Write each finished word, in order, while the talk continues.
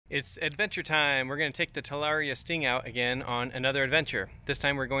It's adventure time. We're going to take the Talaria Sting out again on another adventure. This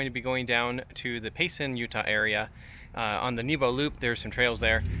time we're going to be going down to the Payson, Utah area. On the Nebo Loop, there's some trails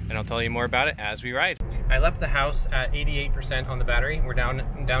there, and I'll tell you more about it as we ride. I left the house at 88% on the battery. We're down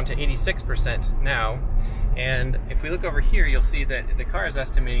to 86% now. And if we look over here, you'll see that the car is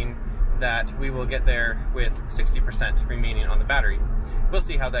estimating that we will get there with 60% remaining on the battery. We'll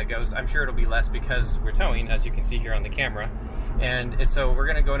see how that goes. I'm sure it'll be less because we're towing, as you can see here on the camera. And so we're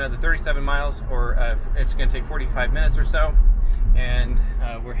gonna go another 37 miles, or it's gonna take 45 minutes or so. And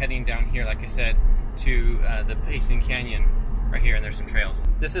we're heading down here, like I said, to the Payson Canyon right here, and there's some trails.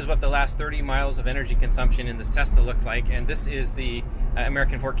 This is what the last 30 miles of energy consumption in this Tesla looked like, and this is the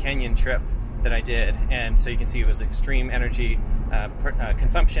American Fork Canyon trip that I did. And so you can see it was extreme energy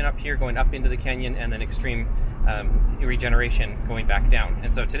consumption up here going up into the canyon, and then extreme regeneration going back down.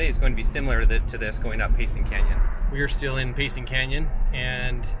 And so today is going to be similar to this, going up Payson Canyon. We are still in Payson Canyon,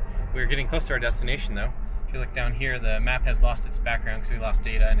 and we're getting close to our destination though. If you look down here, the map has lost its background because we lost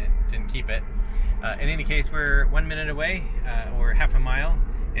data and it didn't keep it. In any case, we're 1 minute away, or half a mile,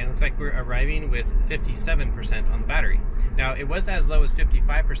 and it looks like we're arriving with 57% on the battery. Now, it was as low as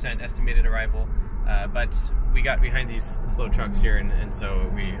 55% estimated arrival, but we got behind these slow trucks here, and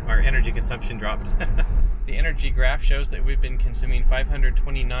so our energy consumption dropped. The energy graph shows that we've been consuming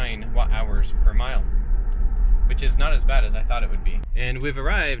 529 watt-hours per mile, which is not as bad as I thought it would be. And we've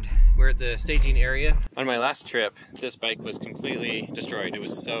arrived. We're at the staging area. On my last trip, this bike was completely destroyed. It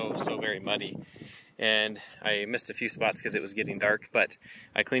was so very muddy. And I missed a few spots because it was getting dark, but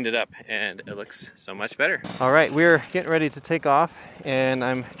I cleaned it up and it looks so much better. All right, we're getting ready to take off, and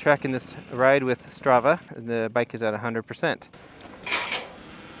I'm tracking this ride with Strava. The bike is at 100%.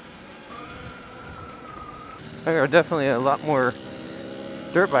 There are definitely a lot more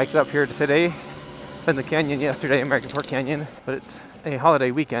dirt bikes up here today than the canyon yesterday, American Fork Canyon, but it's a holiday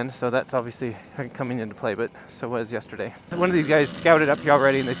weekend, so that's obviously coming into play, but so was yesterday. One of these guys scouted up here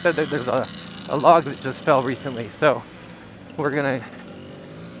already, and they said that there's a log that just fell recently, so we're gonna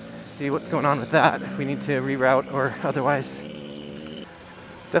see what's going on with that, if we need to reroute or otherwise.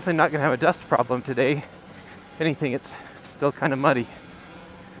 Definitely not gonna have a dust problem today. If anything, it's still kind of muddy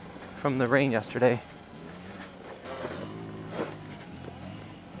from the rain yesterday.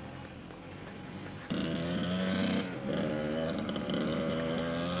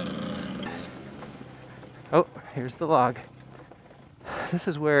 Oh, here's the log. This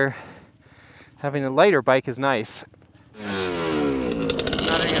is where having a lighter bike is nice. Not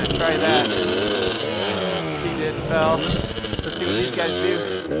even gonna try that. He did fell. Let's see what these guys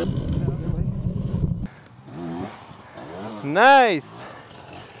do. Nice!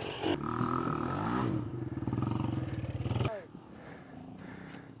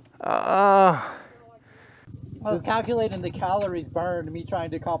 I was calculating the calories burned, me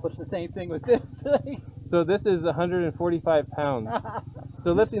trying to accomplish the same thing with this. So this is 145 pounds.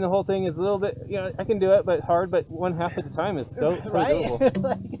 So lifting the whole thing is a little bit, you know, I can do it, but hard, but one half at a time is right?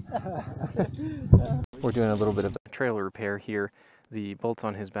 We're doing a little bit of a trailer repair here. The bolts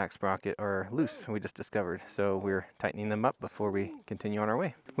on his back sprocket are loose, we just discovered. So we're tightening them up before we continue on our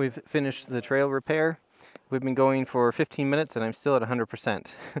way. We've finished the trail repair. We've been going for 15 minutes and I'm still at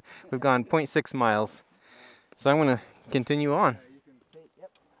 100%. We've gone 0.6 miles. So I'm gonna continue on.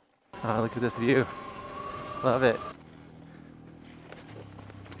 Oh, look at this view. Love it.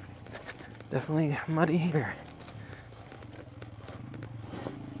 Definitely muddy here.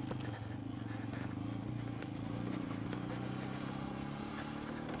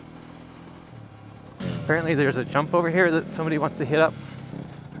 Apparently there's a jump over here that somebody wants to hit up.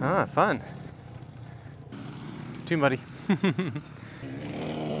 Ah, fun. Too muddy.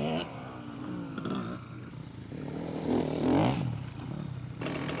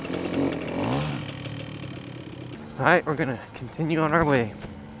 All right, we're gonna continue on our way.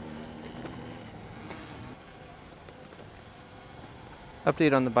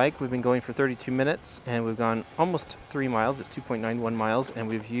 Update on the bike, we've been going for 32 minutes and we've gone almost 3 miles, it's 2.91 miles, and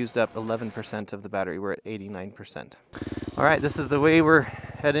we've used up 11% of the battery. We're at 89%. All right, this is the way we're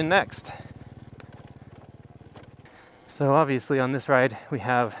heading next. So obviously on this ride we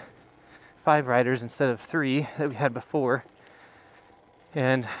have 5 riders instead of 3 that we had before.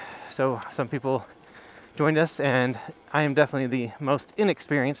 And so some people joined us, and I am definitely the most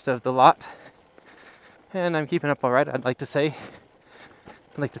inexperienced of the lot. And I'm keeping up all right, I'd like to say.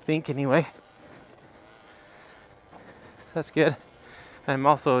 I'd like to think anyway. That's good. I'm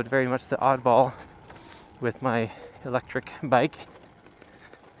also very much the oddball with my electric bike,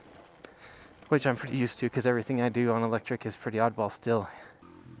 which I'm pretty used to because everything I do on electric is pretty oddball still.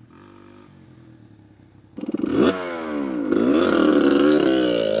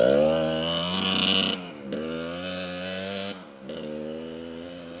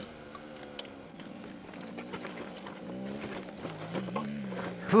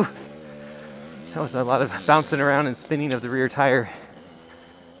 That was a lot of bouncing around and spinning of the rear tire.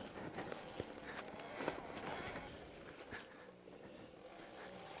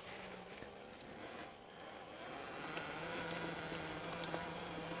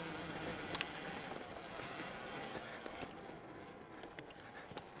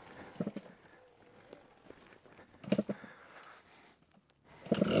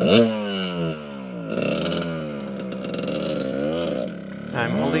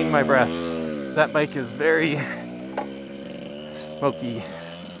 I'm holding my breath. That bike is very smoky.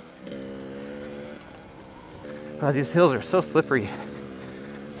 Wow, these hills are so slippery.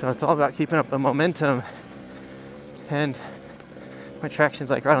 So it's all about keeping up the momentum. And my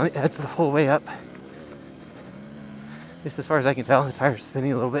traction's like right on the edge the whole way up. Just as far as I can tell, the tire's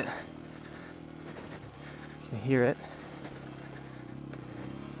spinning a little bit. You can hear it.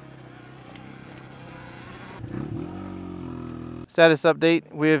 Status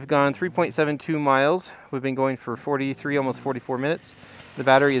update, we've gone 3.72 miles. We've been going for 43, almost 44 minutes. The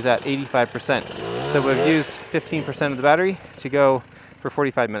battery is at 85%. So we've used 15% of the battery to go for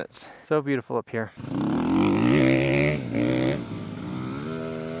 45 minutes. So beautiful up here.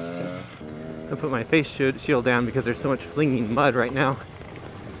 I'll put my face shield down because there's so much flinging mud right now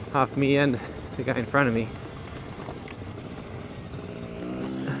off me and the guy in front of me.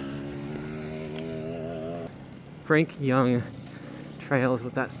 Frank Young Trail is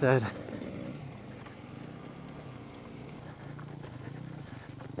what that said.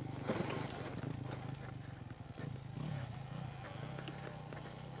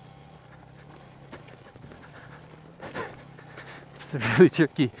 It's really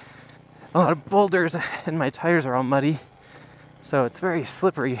tricky. A lot of boulders and my tires are all muddy, so it's very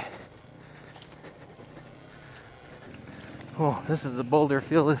slippery. Oh, this is a boulder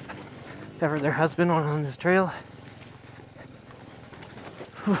field if ever there has been one on this trail.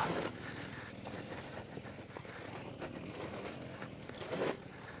 Whew.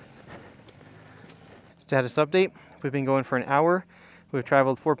 Status update, we've been going for an hour. We've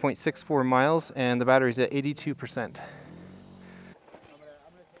traveled 4.64 miles and the battery's at 82%.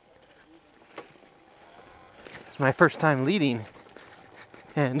 It's my first time leading,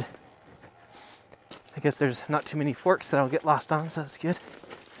 and I guess there's not too many forks that I'll get lost on, so that's good,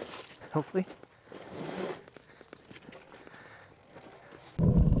 hopefully.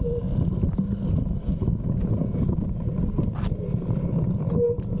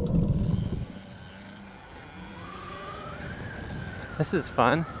 This is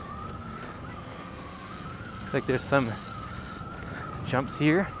fun. Looks like there's some jumps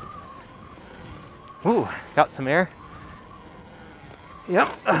here. Ooh, got some air. Yep.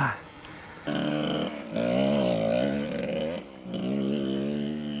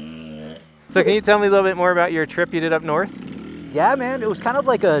 So can you tell me a little bit more about your trip you did up north? Yeah, man, it was kind of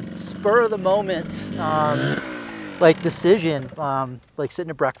like a spur of the moment, like decision, like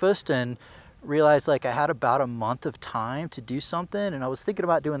sitting at breakfast and realized like I had about a month of time to do something, and I was thinking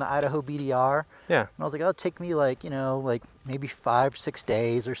about doing the Idaho BDR. Yeah. And I was like, it'll take me like, you know, like maybe 5-6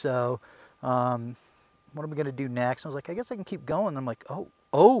 days or so. What am I gonna do next? And I was like, I guess I can keep going. And I'm like,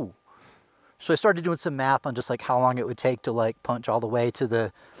 oh. So I started doing some math on just like how long it would take to like punch all the way to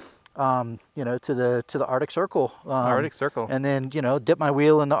the, you know, to the Arctic Circle. Arctic Circle. And then, you know, dip my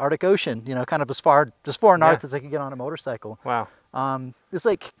wheel in the Arctic Ocean, you know, kind of as far north as I could get on a motorcycle. Wow. It's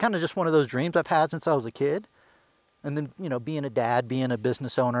like kind of just one of those dreams I've had since I was a kid. And then, you know, being a dad, being a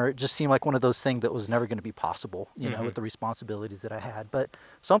business owner, it just seemed like one of those things that was never going to be possible, you know, with the responsibilities that I had. But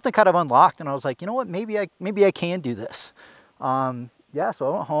something kind of unlocked, and I was like, you know what, maybe I can do this. Yeah, so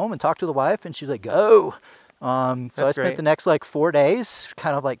I went home and talked to the wife, and she's like, go. So I spent the next like 4 days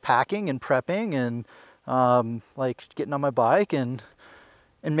kind of like packing and prepping and like getting on my bike and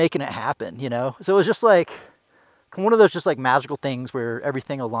making it happen, you know. So it was just like one of those just like magical things where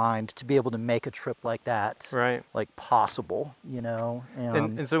everything aligned to be able to make a trip like that, right, like possible, you know.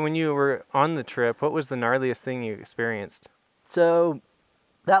 And so when you were on the trip, what was the gnarliest thing you experienced? So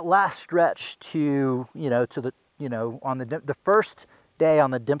that last stretch to, you know, to the, you know, on the first day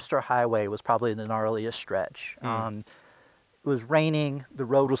on the Dempster Highway was probably the gnarliest stretch. It was raining, the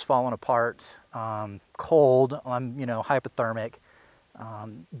road was falling apart, cold, I'm, you know, hypothermic.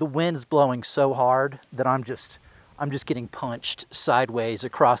 The wind's blowing so hard that I'm just getting punched sideways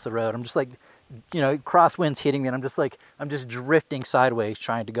across the road. I'm just like, you know, crosswinds hitting me, and I'm just drifting sideways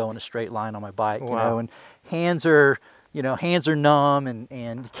trying to go in a straight line on my bike. Wow. You know, and hands are numb, and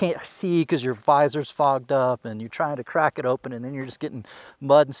you can't see because your visor's fogged up, and you're trying to crack it open, and then you're just getting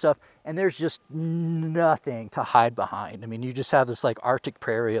mud and stuff, and there's just nothing to hide behind. I mean, you just have this like Arctic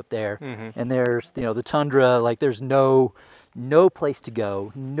prairie up there, and there's, you know, the tundra, like there's no no place to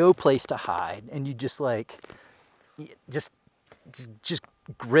go, no place to hide, and you just like, just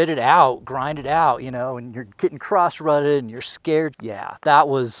grit it out, grind it out, you know, and you're getting cross-rutted and you're scared. Yeah, that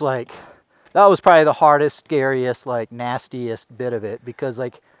was probably the hardest, scariest, like nastiest bit of it, because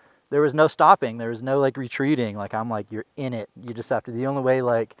like there was no stopping, there was no like retreating. Like I'm like, you're in it. You just have to, the only way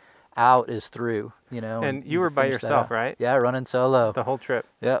like out is through, you know. And you were by yourself, right? Yeah, running solo. The whole trip?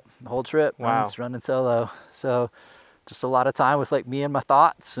 Yep, the whole trip. Wow. Running solo. So just a lot of time with like me and my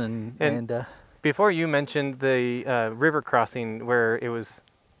thoughts. And before you mentioned the river crossing where it was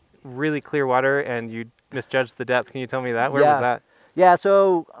really clear water and you misjudged the depth. Can you tell me that? Where was that? Yeah,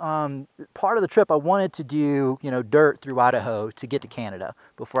 so part of the trip I wanted to do, you know, dirt through Idaho to get to Canada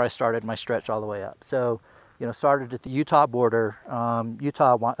before I started my stretch all the way up. So, you know, started at the Utah border,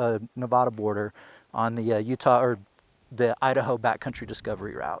 Nevada border on the the Idaho backcountry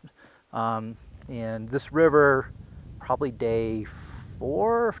discovery route. And this river, probably day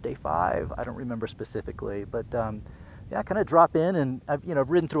 4, day 5, I don't remember specifically, but yeah, kind of drop in, and I've, you know,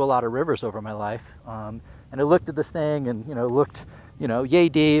 ridden through a lot of rivers over my life. And I looked at this thing and, you know, looked, you know, yay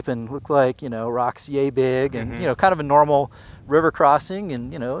deep and looked like, you know, rocks yay big and, you know, kind of a normal river crossing,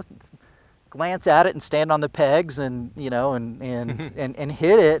 and, you know, glance at it and stand on the pegs and, you know, and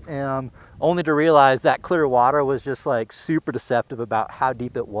hit it, only to realize that clear water was just like super deceptive about how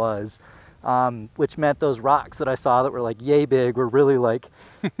deep it was. Which meant those rocks that I saw that were like yay big were really like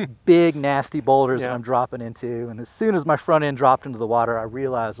big nasty boulders that I'm dropping into. And as soon as my front end dropped into the water, I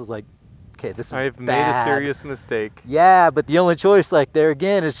realized, I was like, okay, this is I've bad. made a serious mistake. Yeah, but the only choice like there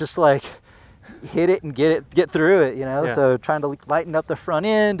again is just like hit it and get through it, you know. So trying to lighten up the front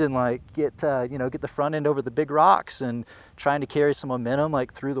end and like get you know, get the front end over the big rocks and trying to carry some momentum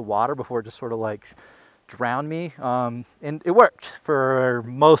like through the water before it just sort of like drowned me, and it worked for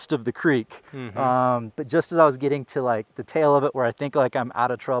most of the creek. But just as I was getting to like the tail of it where I think like I'm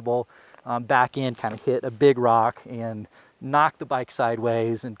out of trouble, back end kind of hit a big rock and knocked the bike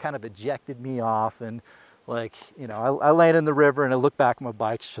sideways and kind of ejected me off, and like, you know, I landed in the river and I look back, my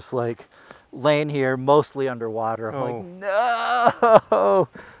bike's just like laying here mostly underwater. I'm like, no,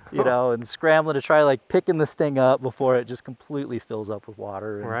 you know, and scrambling to try like picking this thing up before it just completely fills up with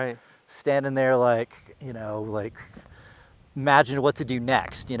water. And standing there like, you know, like imagine what to do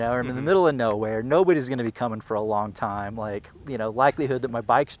next, you know. I'm in the middle of nowhere, nobody's going to be coming for a long time, like, you know, likelihood that my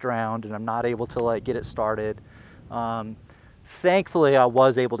bike's drowned and I'm not able to like get it started. Thankfully I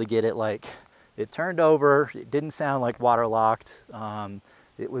was able to get it, like it turned over, it didn't sound like waterlocked.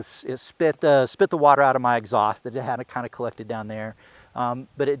 It spit the water out of my exhaust that it had kind of collected down there.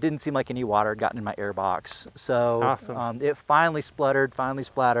 But it didn't seem like any water had gotten in my air box. So it finally splattered,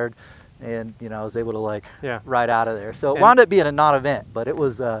 and, you know, I was able to like ride out of there. So it wound up being a non-event, but it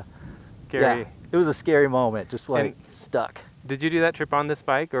was scary. Yeah, it was a scary moment, just like stuck. Did you do that trip on this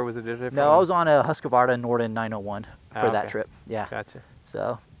bike, or was it a different No, I was on a Husqvarna Norden 901 for that trip. Yeah. Gotcha.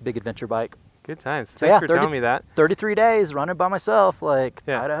 So big adventure bike. Good times. So, Thanks for telling me that. 33 days running by myself, like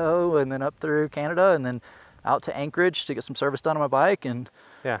Idaho, and then up through Canada, and then out to Anchorage to get some service done on my bike, and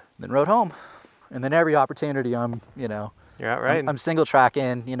then rode home. And then every opportunity I'm, you know, you're out riding. I'm single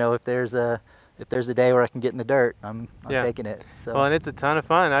tracking, you know, if there's a day where I can get in the dirt, I'm taking it. So. Well, and it's a ton of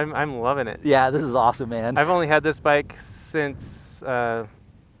fun. I'm loving it. Yeah, this is awesome, man. I've only had this bike since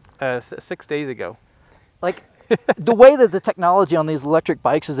 6 days ago. Like the way that the technology on these electric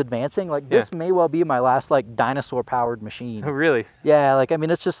bikes is advancing, like this may well be my last like dinosaur powered machine. Oh, really? Yeah, like I mean,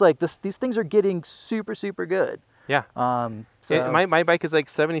 it's just like these things are getting super good. Yeah. So my bike is like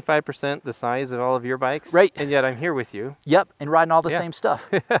 75% the size of all of your bikes. Right. And yet I'm here with you. Yep, and riding all the same stuff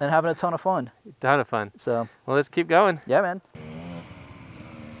and having a ton of fun. Ton of fun. So. Well, let's keep going. Yeah, man.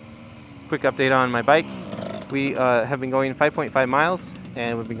 Quick update on my bike. We have been going 5.5 miles,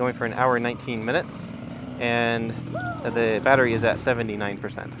 and we've been going for an hour and 19 minutes. And the battery is at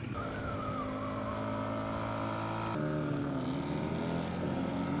 79%.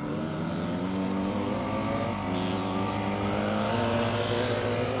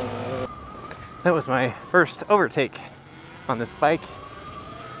 That was my first overtake on this bike.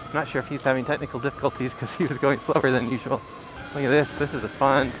 I'm not sure if he's having technical difficulties because he was going slower than usual. Look at this. This is a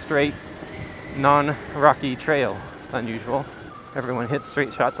fun, straight, non-rocky trail. It's unusual. Everyone hits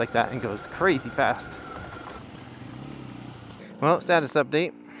straight shots like that and goes crazy fast. Well, status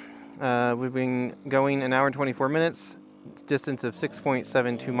update. We've been going an hour and 24 minutes. It's distance of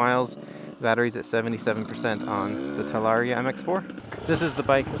 6.72 miles. Battery's at 77% on the Talaria MX4. This is the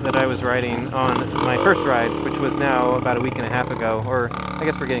bike that I was riding on my first ride, which was now about a week and a half ago, or I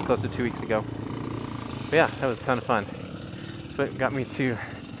guess we're getting close to 2 weeks ago. But yeah, that was a ton of fun. That's what got me to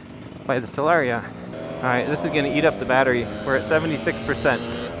buy this Talaria. All right, this is gonna eat up the battery. We're at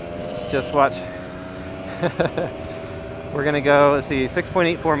 76%. Just watch. We're gonna go, let's see,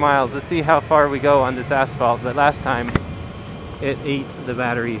 6.84 miles. Let's see how far we go on this asphalt. But last time, it ate the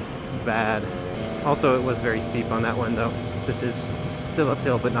battery bad. Also, it was very steep on that one though. This is still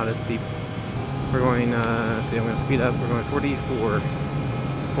uphill, but not as steep. We're going, let's see, I'm gonna speed up. We're going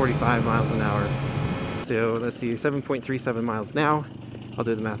 45 miles an hour. So let's see, 7.37 miles now. I'll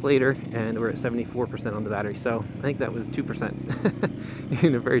do the math later, and we're at 74% on the battery. So I think that was 2%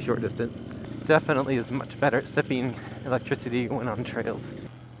 in a very short distance. Definitely is much better at sipping electricity when on trails.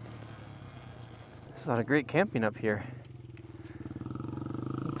 There's a lot of great camping up here.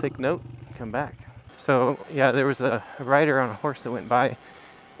 We'll take note, come back. So yeah, there was a rider on a horse that went by,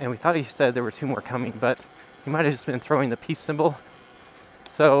 and we thought he said there were 2 more coming, but he might have just been throwing the peace symbol.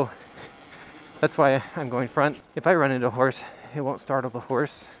 So that's why I'm going front. If I run into a horse, it won't startle the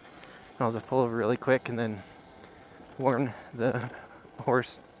horse. And I'll just pull over really quick and then warn the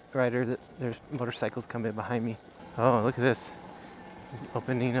horse rider that there's motorcycles coming behind me. Oh, look at this.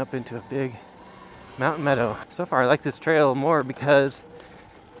 Opening up into a big mountain meadow. So far I like this trail more because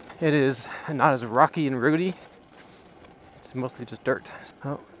it is not as rocky and rooty. It's mostly just dirt.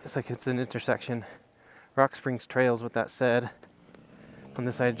 Oh, it's like it's an intersection. Rock Springs Trails with that said on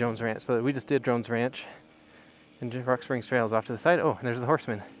the side of Jones Ranch. So we just did Jones Ranch and Rock Springs Trails off to the side. Oh, and there's the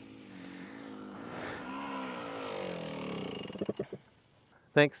horseman.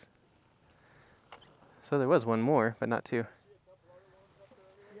 Thanks. So there was one more, but not 2.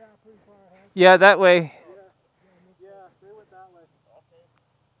 Yeah, that way. Yeah, they went that way.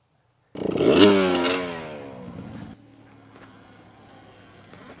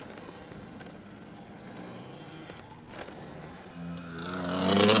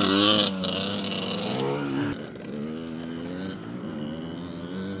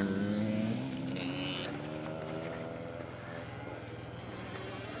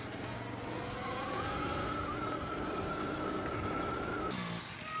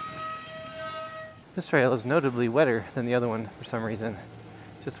 This trail is notably wetter than the other one for some reason.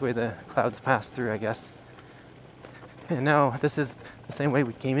 Just the way the clouds pass through, I guess. And now this is the same way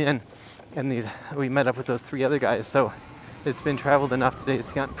we came in, and we met up with those 3 other guys. So it's been traveled enough today.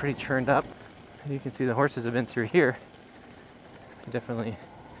 It's gotten pretty churned up. You can see the horses have been through here. They definitely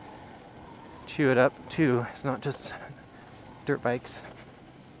chew it up too. It's not just dirt bikes.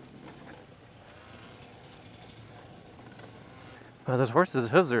 Those horses'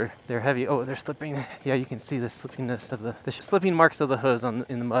 hooves they're heavy. Oh, they're slipping. Yeah, you can see the slippiness of the slipping marks of the hooves in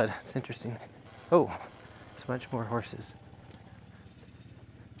the mud. It's interesting. Oh, there's much more horses.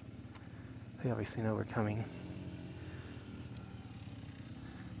 They obviously know we're coming.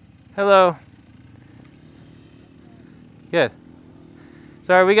 Hello. Good.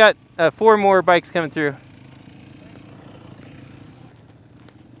 Sorry, we got 4 more bikes coming through.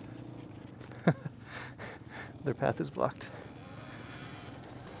 Their path is blocked.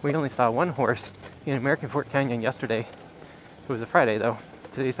 We only saw 1 horse in American Fort Canyon yesterday. It was a Friday though.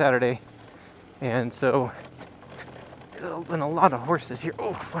 Today's Saturday. And so there's been a lot of horses here.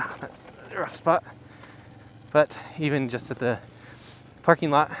 Oh, wow, that's a rough spot. But even just at the parking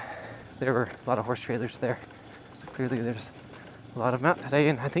lot, there were a lot of horse trailers there. So clearly there's a lot of them out today,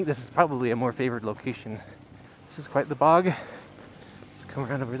 and I think this is probably a more favored location. This is quite the bog. Let's come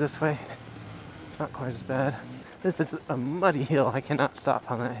around over this way. It's not quite as bad. This is a muddy hill. I cannot stop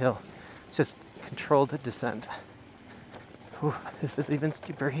on that hill. Just controlled descent. Ooh, this is even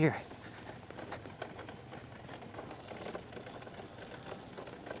steeper here.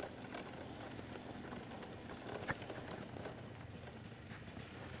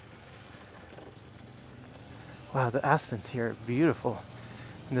 Wow, the aspens here are beautiful.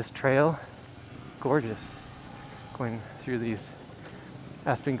 And this trail, gorgeous. Going through these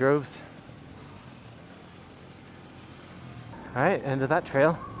aspen groves. All right, end of that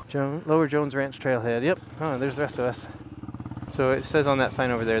trail. Lower Jones Ranch trailhead. Yep. Oh, there's the rest of us. So it says on that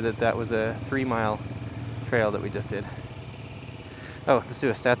sign over there that was a 3-mile trail that we just did. Oh, let's do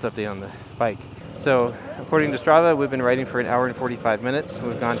a stats update on the bike. So according to Strava, we've been riding for 1 hour and 45 minutes.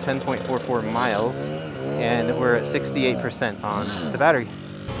 We've gone 10.44 miles, and we're at 68% on the battery.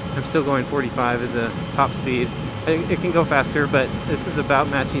 I'm still going 45 as a top speed. It can go faster, but this is about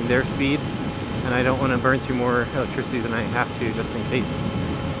matching their speed. And I don't want to burn through more electricity than I have to, just in case.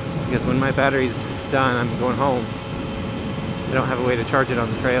 Because when my battery's done, I'm going home. I don't have a way to charge it on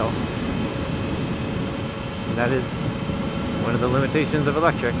the trail. And that is one of the limitations of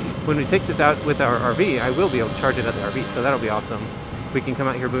electric. When we take this out with our RV, I will be able to charge it at the RV, so that'll be awesome. We can come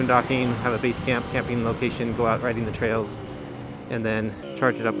out here boondocking, have a base camp, camping location, go out riding the trails, and then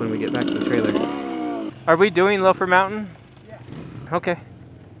charge it up when we get back to the trailer. Are we doing Loafer Mountain? Yeah. Okay.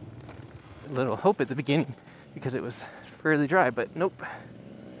 A little hope at the beginning because it was fairly dry, but nope.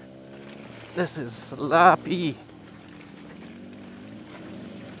 This is sloppy.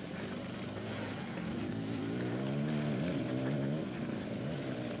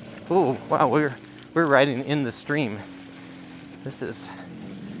 Oh wow, we're riding in the stream. This is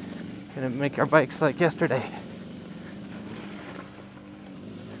gonna make our bikes like yesterday.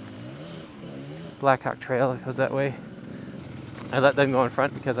 Blackhawk Trail goes that way. I let them go in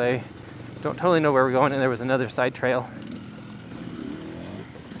front because I don't totally know where we're going, and there was another side trail.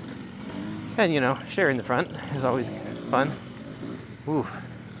 And you know, sharing the front is always fun. Ooh.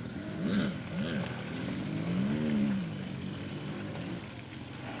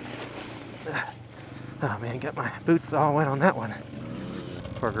 Oh man, got my boots all wet on that one.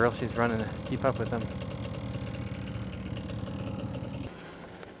 Poor girl, she's running to keep up with them.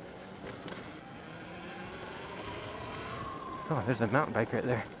 Oh, there's a mountain bike right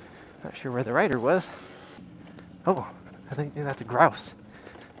there. Not sure where the rider was. Oh, I think that's a grouse.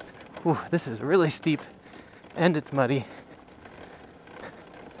 Ooh, this is really steep and it's muddy.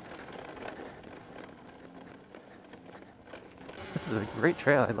 This is a great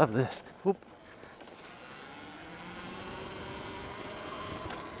trail. I love this. Oop.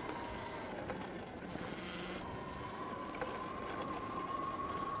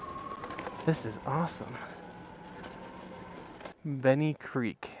 This is awesome. Benny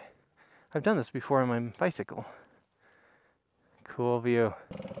Creek. I've done this before on my bicycle. Cool view.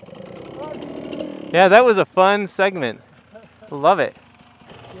 Yeah, that was a fun segment. Love it.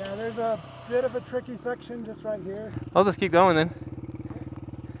 Yeah, there's a bit of a tricky section just right here. I'll just keep going then.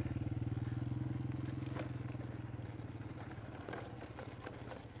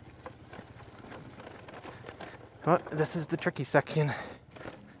 Oh, this is the tricky section.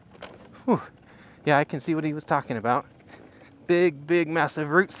 Whew. Yeah, I can see what he was talking about. Big, massive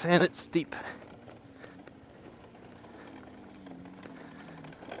roots, and it's steep.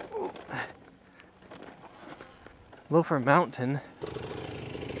 Ooh. Loafer Mountain.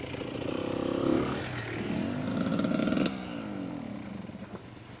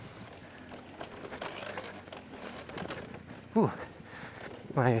 Ooh.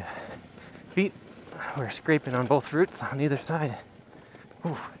 My feet were scraping on both roots on either side.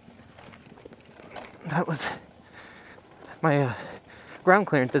 Ooh. That was... My ground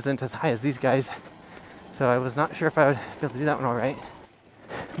clearance isn't as high as these guys, so I was not sure if I would be able to do that one all right.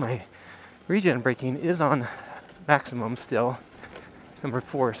 My regen braking is on maximum still, number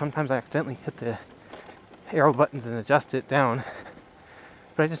 4. Sometimes I accidentally hit the arrow buttons and adjust it down,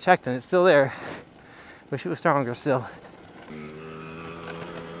 but I just checked and it's still there. Wish it was stronger still.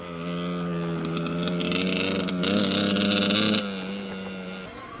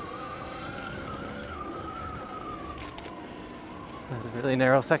 This is a really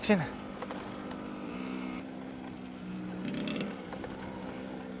narrow section.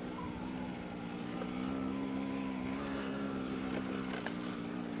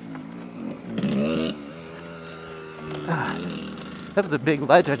 That was a big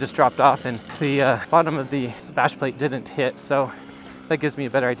ledge I just dropped off, and the bottom of the bash plate didn't hit, so that gives me a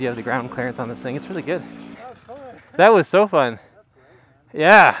better idea of the ground clearance on this thing. It's really good. That was fun. That was so fun.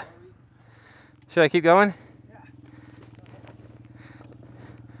 Yeah. Should I keep going?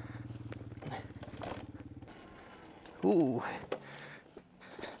 Ooh.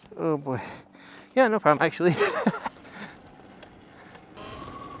 Oh boy. Yeah, no problem actually.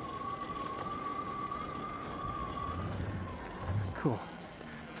 Cool.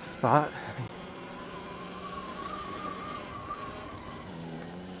 Spot.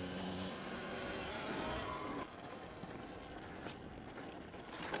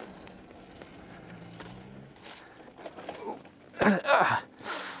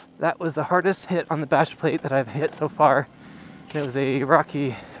 That was the hardest hit on the bash plate that I've hit so far. It was a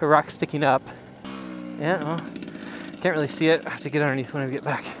rock sticking up. Yeah, well, can't really see it. I have to get underneath when I get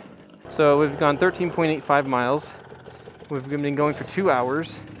back. So we've gone 13.85 miles. We've been going for 2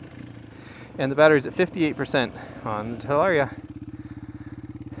 hours. And the battery's at 58% on the Talaria.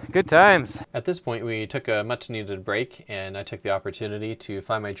 Good times. At this point, we took a much needed break, and I took the opportunity to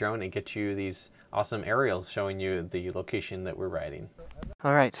fly my drone and get you these awesome aerials showing you the location that we're riding.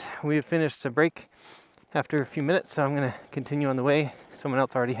 All right, we've finished a break after a few minutes, so I'm gonna continue on the way. Someone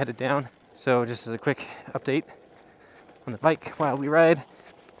else already headed down. So just as a quick update on the bike while we ride.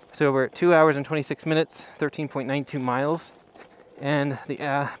 So we're at 2 hours and 26 minutes, 13.92 miles. And the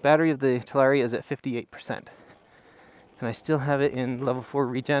battery of the Talaria is at 58%. And I still have it in level 4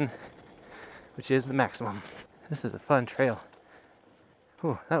 regen, which is the maximum. This is a fun trail.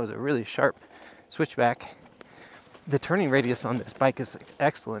 Ooh, that was a really sharp switchback. The turning radius on this bike is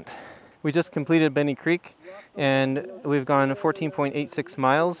excellent. We just completed Benny Creek and we've gone 14.86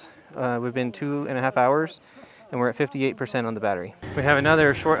 miles. We've been 2.5 hours and we're at 58% on the battery. We have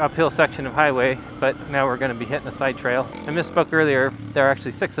another short uphill section of highway, but now we're going to be hitting a side trail. I misspoke earlier, there are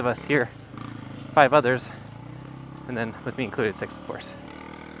actually 6 of us here, 5 others, and then with me included 6 of course.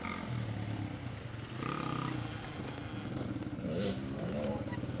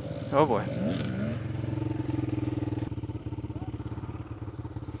 Oh boy.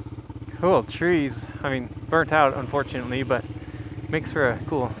 Cool trees. I mean, burnt out unfortunately, but makes for a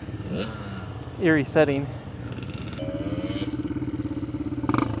cool, eerie setting.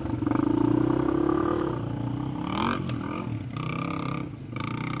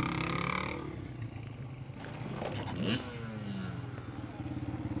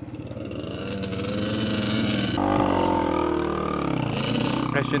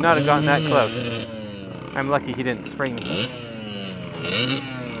 I should not have gotten that close. I'm lucky he didn't spray me.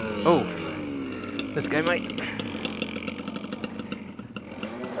 Oh, this guy might.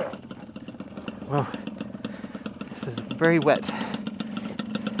 Whoa, this is very wet.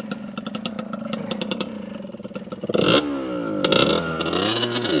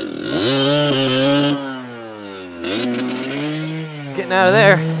 Getting out of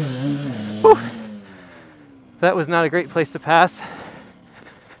there. Whew. That was not a great place to pass.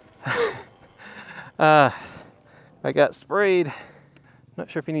 I got sprayed. Not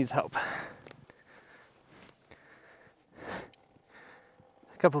sure if he needs help.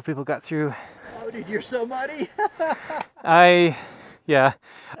 A couple of people got through. Oh, dude, you're so muddy. Yeah,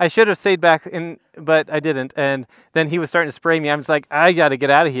 I should have stayed back in, but I didn't. And then he was starting to spray me. I was like, I got to get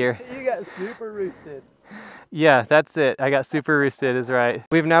out of here. You got super roosted. Yeah, that's it. I got super roosted, is right.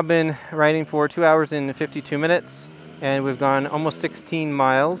 We've now been riding for 2 hours and 52 minutes, and we've gone almost 16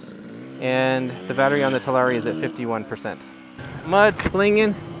 miles, and the battery on the Talaria is at 51%. Mud's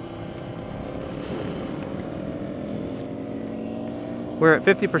blinging. We're at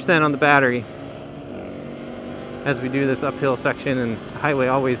 50% on the battery as we do this uphill section, and the highway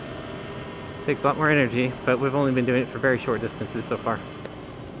always takes a lot more energy, but we've only been doing it for very short distances so far.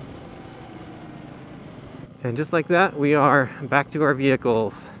 And just like that, we are back to our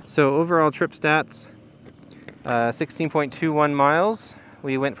vehicles. So overall trip stats, 16.21 miles.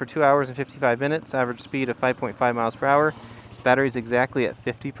 We went for 2 hours and 55 minutes, average speed of 5.5 miles per hour. Battery's exactly at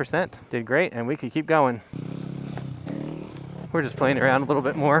 50%. Did great, and we could keep going. We're just playing around a little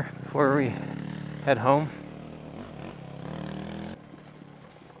bit more before we head home.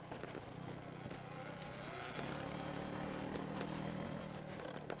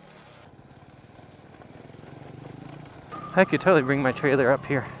 I could totally bring my trailer up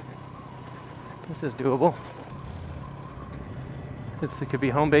here. This is doable. It could be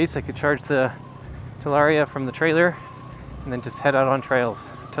home base. I could charge the Talaria from the trailer and then just head out on trails.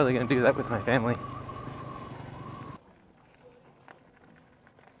 I'm totally gonna do that with my family.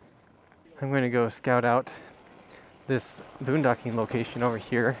 I'm gonna go scout out this boondocking location over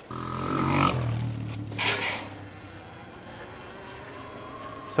here.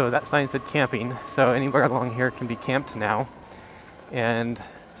 So that sign said camping, so anywhere along here can be camped now. And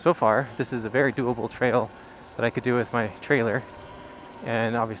so far, this is a very doable trail that I could do with my trailer.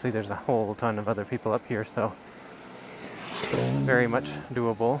 And obviously there's a whole ton of other people up here, so very much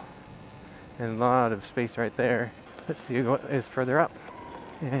doable. And a lot of space right there. Let's see what is further up.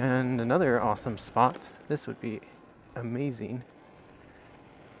 And another awesome spot. This would be amazing.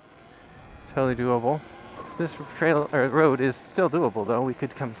 Totally doable. This trail or road is still doable though. We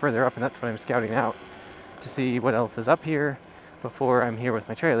could come further up, and that's what I'm scouting out to see what else is up here before I'm here with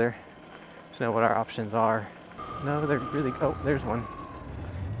my trailer to know what our options are. No, they're really, oh, there's one.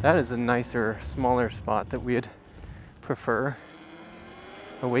 That is a nicer, smaller spot that we'd prefer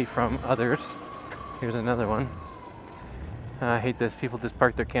away from others. Here's another one. I hate this. People just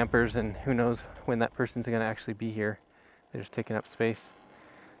park their campers and who knows when that person's going to actually be here. They're just taking up space.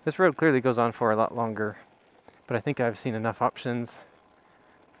 This road clearly goes on for a lot longer, but I think I've seen enough options.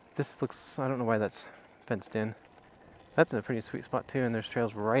 This looks, I don't know why that's fenced in. That's a pretty sweet spot too, and there's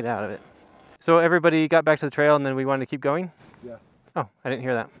trails right out of it. So everybody got back to the trail and then we wanted to keep going? Yeah. Oh, I didn't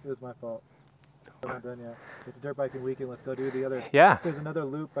hear that. It was my fault. I'm not done yet. It's a dirt biking weekend. Let's go do the other. Yeah. There's another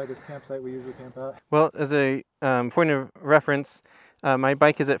loop by this campsite we usually camp out. Well, as a point of reference, my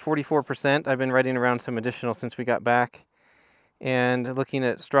bike is at 44%. I've been riding around some additional since we got back. And looking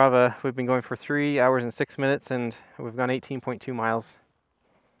at Strava, we've been going for 3 hours and 6 minutes, and we've gone 18.2 miles.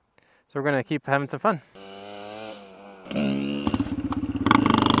 So we're going to keep having some fun.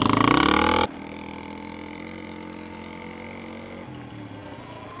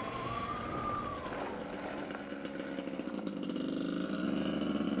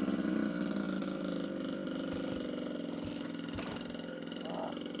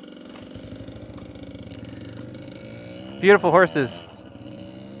 Beautiful horses.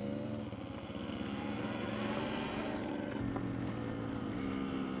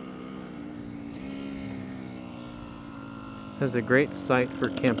 There's a great site for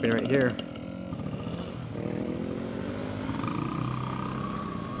camping right here.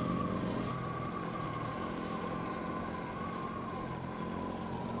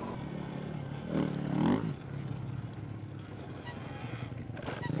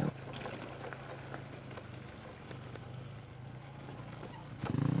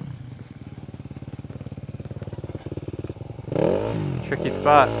 Tricky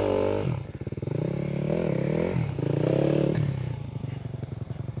spot.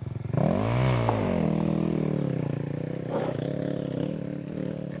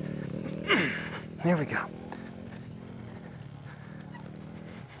 There we go.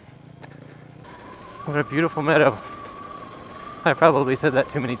 What a beautiful meadow. I probably said that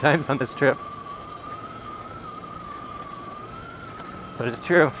too many times on this trip, but it's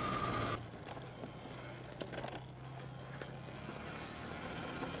true.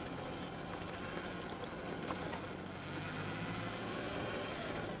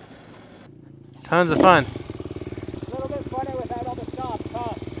 Tons of fun. A little bit funny without all the stops,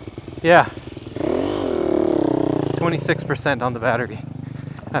 huh? Yeah. 26% on the battery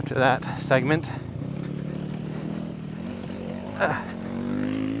after that segment.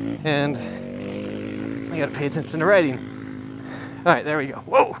 And I gotta pay attention to writing. All right, there we go.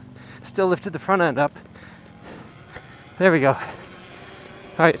 Whoa! Still lifted the front end up. There we go. All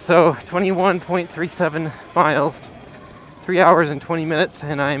right, so 21.37 miles, 3 hours and 20 minutes,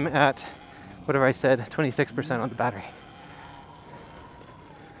 and I'm at, whatever I said, 26% on the battery.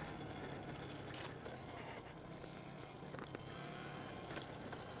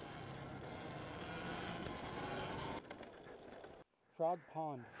 Frog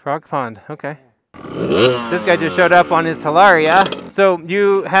Pond. Frog Pond, okay. This guy just showed up on his Talaria. So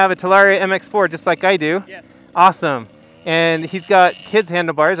you have a Talaria MX4 just like I do. Yes. Awesome. And he's got kids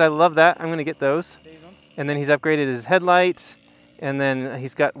handlebars. I love that. I'm gonna get those. And then he's upgraded his headlight. And then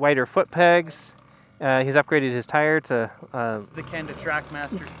he's got wider foot pegs. He's upgraded his tire to the Kenda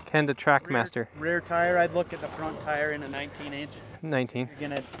Trackmaster. Kenda Trackmaster. Rear tire, I'd look at the front tire in a 19-inch. 19.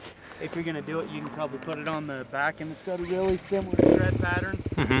 If you're gonna do it, you can probably put it on the back, and it's got a really similar tread pattern.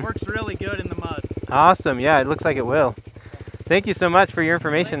 Works really good in the mud. Awesome. Yeah, it looks like it will. Thank you so much for your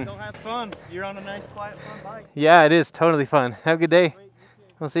information. Go have fun. You're on a nice, quiet, fun bike. Yeah, it is totally fun. Have a good day.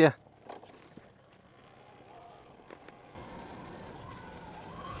 We'll see ya.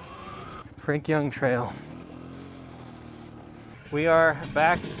 Frank Young Trail. We are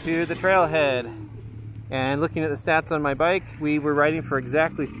back to the trailhead, and looking at the stats on my bike, we were riding for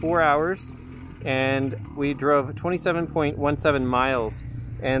exactly 4 hours, and we drove 27.17 miles,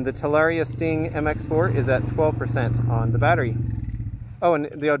 and the Talaria Sting MX4 is at 12% on the battery. Oh, and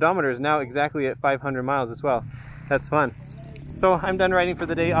the odometer is now exactly at 500 miles as well. That's fun. So I'm done riding for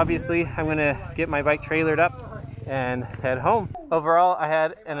the day. Obviously, I'm gonna get my bike trailered up and head home. Overall, I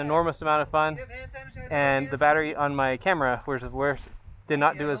had an enormous amount of fun, and the battery on my camera did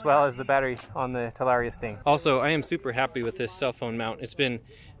not do as well as the battery on the Talaria Sting. Also, I am super happy with this cell phone mount. It's been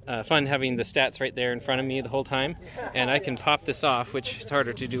fun having the stats right there in front of me the whole time, and I can pop this off, which is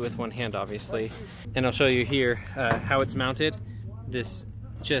harder to do with one hand, obviously. And I'll show you here how it's mounted. This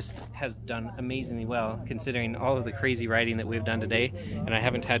just has done amazingly well considering all of the crazy riding that we've done today, and I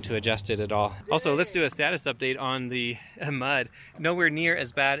haven't had to adjust it at all. Also, let's do a status update on the mud. Nowhere near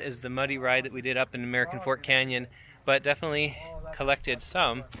as bad as the muddy ride that we did up in American Fork Canyon, but definitely collected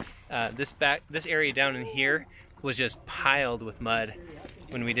some. This area down in here was just piled with mud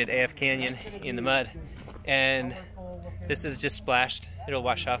when we did AF Canyon in the mud, and this is just splashed. It'll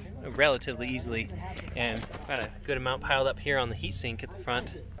wash off relatively easily, and got a good amount piled up here on the heat sink at the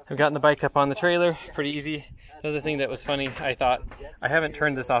front. I've gotten the bike up on the trailer, pretty easy. Another thing that was funny, I thought, I haven't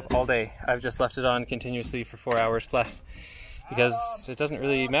turned this off all day. I've just left it on continuously for 4 hours plus, because it doesn't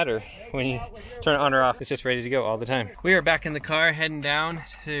really matter when you turn it on or off. It's just ready to go all the time. We are back in the car heading down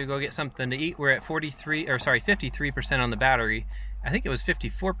to go get something to eat. We're at 53% on the battery. I think it was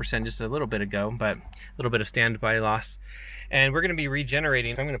 54% just a little bit ago, but a little bit of standby loss. And we're gonna be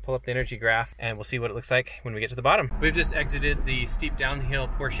regenerating. I'm gonna pull up the energy graph and we'll see what it looks like when we get to the bottom. We've just exited the steep downhill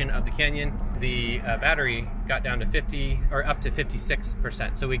portion of the canyon. The battery got down to up to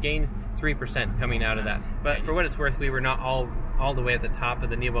 56%. So we gained 3% coming out of that. But for what it's worth, we were not all the way at the top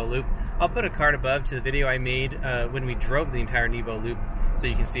of the Nebo Loop. I'll put a card above to the video I made when we drove the entire Nebo Loop, so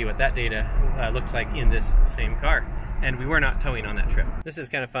you can see what that data looks like in this same car. And we were not towing on that trip. This is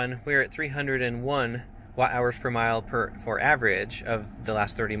kind of fun. We're at 301 watt-hours per mile for average of the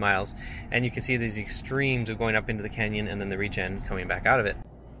last 30 miles. And you can see these extremes of going up into the canyon and then the regen coming back out of it.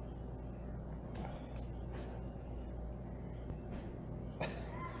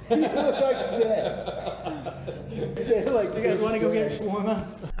 You look like dead. Like, you guys want to go get warm up?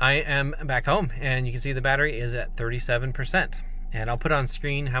 I am back home, and you can see the battery is at 37%. And I'll put on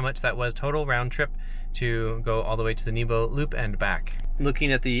screen how much that was total round trip to go all the way to the Nebo loop and back.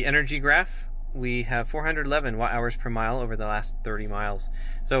 Looking at the energy graph, we have 411 watt-hours per mile over the last 30 miles.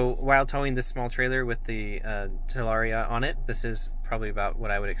 So while towing this small trailer with the Talaria on it, this is probably about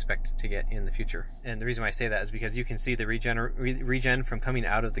what I would expect to get in the future. And the reason why I say that is because you can see the regen from coming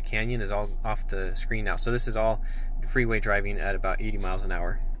out of the canyon is all off the screen now. So this is all freeway driving at about 80 miles an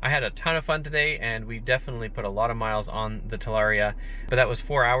hour. I had a ton of fun today, and we definitely put a lot of miles on the Talaria, but that was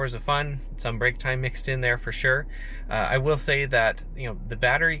 4 hours of fun, some break time mixed in there for sure. I will say that, you know, the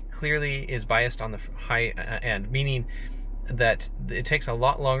battery clearly is biased on the high end, meaning that it takes a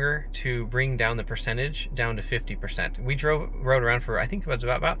lot longer to bring down the percentage down to 50%. We rode around for, I think it was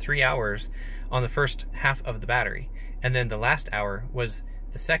about 3 hours on the first half of the battery, and then the last hour was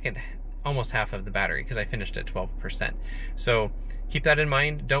the second almost half of the battery because I finished at 12%. So keep that in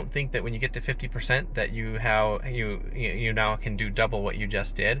mind. Don't think that when you get to 50% that you now can do double what you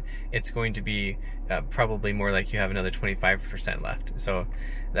just did. It's going to be probably more like you have another 25% left. So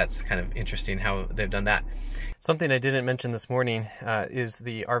that's kind of interesting how they've done that. Something I didn't mention this morning is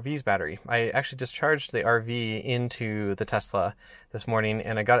the RV's battery. I actually discharged the RV into the Tesla this morning,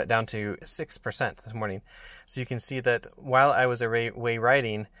 and I got it down to 6% this morning. So you can see that while I was away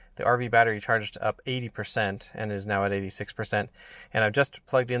riding, the RV battery charged up 80% and is now at 86%. And I've just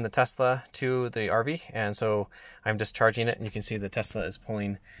plugged in the Tesla to the RV, and so I'm discharging it, and you can see the Tesla is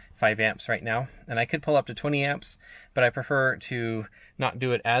pulling 5 amps right now. And I could pull up to 20 amps, but I prefer to not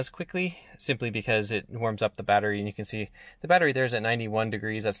do it as quickly simply because it warms up the battery, and you can see the battery there's at 91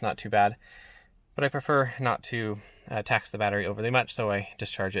 degrees. That's not too bad, but I prefer not to tax the battery overly much, so I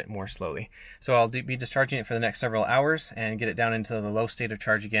discharge it more slowly. So I'll be discharging it for the next several hours and get it down into the low state of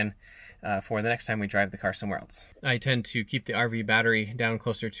charge again for the next time we drive the car somewhere else. I tend to keep the RV battery down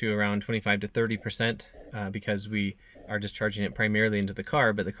closer to around 25 to 30% because we are discharging it primarily into the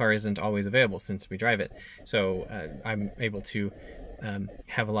car, but the car isn't always available since we drive it. So I'm able to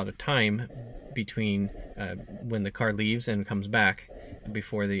have a lot of time between when the car leaves and comes back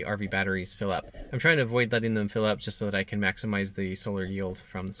before the RV batteries fill up. I'm trying to avoid letting them fill up just so that I can maximize the solar yield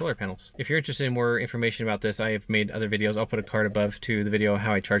from the solar panels. If you're interested in more information about this, I have made other videos. I'll put a card above to the video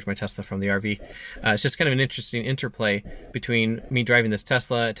how I charge my Tesla from the RV. It's just kind of an interesting interplay between me driving this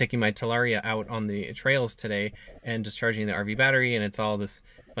Tesla, taking my Talaria out on the trails today, and discharging the RV battery, and it's all this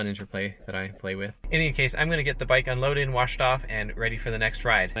fun interplay that I play with. In any case, I'm going to get the bike unloaded, washed off, and ready for the next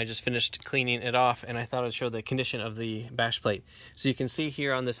ride. I just finished cleaning it off, and I thought I'd show the condition of the bash plate. So you can see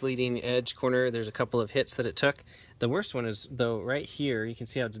here on this leading edge corner, there's a couple of hits that it took. The worst one is, though, right here. You can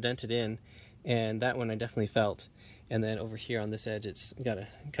see how it's dented in, and that one I definitely felt. And then over here on this edge, it's got a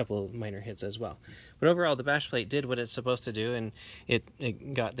couple of minor hits as well. But overall, the bash plate did what it's supposed to do, and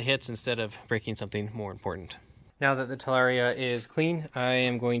it got the hits instead of breaking something more important. Now that the Talaria is clean, I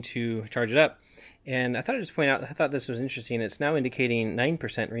am going to charge it up. And I thought I'd just point out, I thought this was interesting. It's now indicating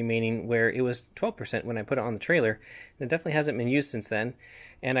 9% remaining where it was 12% when I put it on the trailer. And it definitely hasn't been used since then.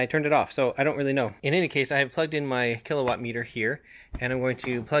 And I turned it off, so I don't really know. In any case, I have plugged in my kilowatt meter here, and I'm going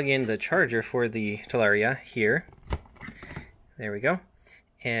to plug in the charger for the Talaria here. There we go.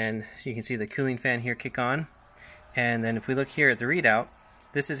 And so you can see the cooling fan here kick on. And then if we look here at the readout,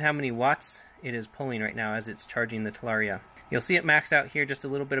 this is how many watts it is pulling right now as it's charging the Talaria. You'll see it maxed out here just a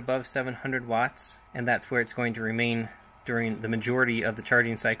little bit above 700 watts, and that's where it's going to remain during the majority of the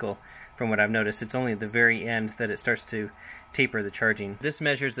charging cycle. From what I've noticed, it's only at the very end that it starts to taper the charging. This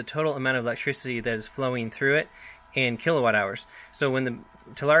measures the total amount of electricity that is flowing through it in kilowatt hours. So when the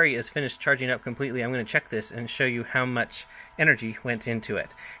Talaria is finished charging up completely, I'm going to check this and show you how much energy went into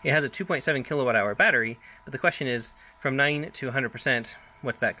it. It has a 2.7 kilowatt hour battery, but the question is, from 9 to 100%,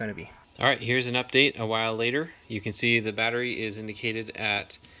 what's that going to be? All right, here's an update a while later. You can see the battery is indicated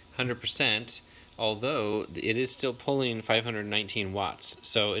at 100%, although it is still pulling 519 watts.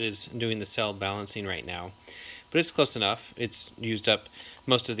 So it is doing the cell balancing right now. But it's close enough. It's used up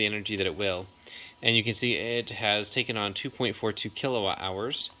most of the energy that it will. And you can see it has taken on 2.42 kilowatt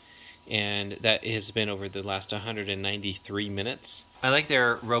hours, and that has been over the last 193 minutes. I like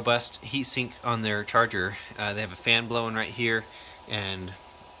their robust heat sink on their charger. They have a fan blowing right here, and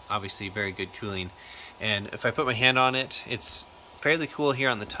obviously very good cooling. And if I put my hand on it, it's fairly cool here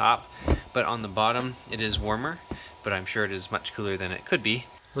on the top, but on the bottom it is warmer, but I'm sure it is much cooler than it could be.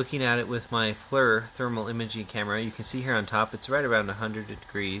 Looking at it with my FLIR thermal imaging camera, you can see here on top it's right around 100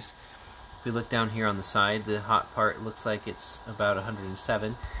 degrees. If we look down here on the side, the hot part looks like it's about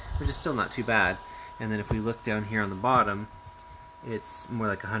 107, which is still not too bad. And then if we look down here on the bottom, it's more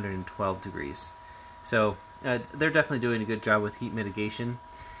like 112 degrees. So they're definitely doing a good job with heat mitigation,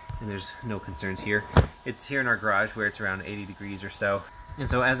 and there's no concerns here. It's here in our garage where it's around 80 degrees or so. And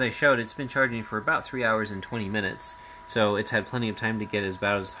so as I showed, it's been charging for about 3 hours and 20 minutes. So it's had plenty of time to get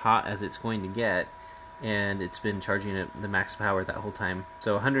about as hot as it's going to get, and it's been charging at the max power that whole time.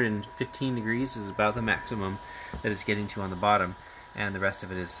 So 115 degrees is about the maximum that it's getting to on the bottom, and the rest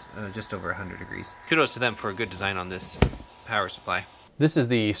of it is just over 100 degrees. Kudos to them for a good design on this power supply. This is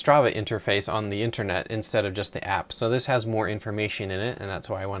the Strava interface on the internet instead of just the app. So this has more information in it, and that's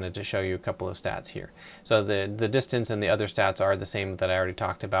why I wanted to show you a couple of stats here. So the distance and the other stats are the same that I already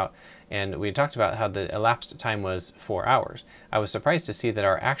talked about. And we talked about how the elapsed time was 4 hours. I was surprised to see that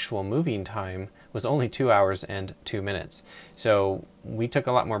our actual moving time was only 2 hours and 2 minutes. So we took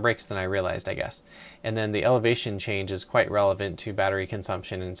a lot more breaks than I realized, I guess. And then the elevation change is quite relevant to battery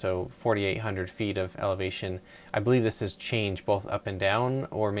consumption, and so 4,800 feet of elevation. I believe this is change both up and down,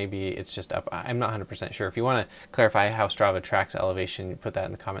 or maybe it's just up. I'm not 100% sure. If you want to clarify how Strava tracks elevation, put that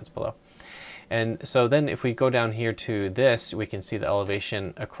in the comments below. And so then if we go down here to this, we can see the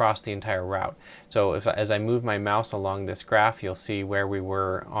elevation across the entire route. So as I move my mouse along this graph, you'll see where we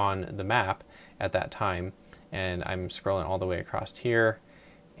were on the map at that time. And I'm scrolling all the way across here,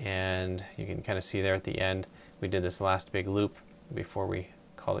 and you can kind of see there at the end, we did this last big loop before we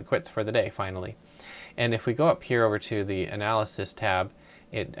called it quits for the day finally. And if we go up here over to the analysis tab,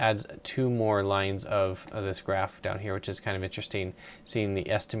 it adds 2 more lines of this graph down here, which is kind of interesting, seeing the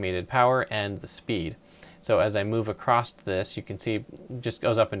estimated power and the speed. So as I move across this, you can see it just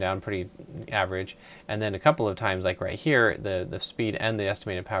goes up and down pretty average. And then a couple of times, like right here, the speed and the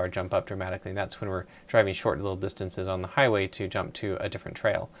estimated power jump up dramatically. And that's when we're driving short little distances on the highway to jump to a different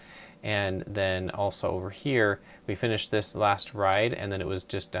trail. And then also over here, we finished this last ride, and then it was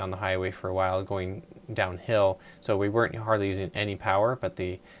just down the highway for a while going downhill. So we weren't hardly using any power, but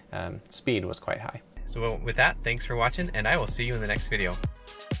the speed was quite high. So with that, thanks for watching, and I will see you in the next video.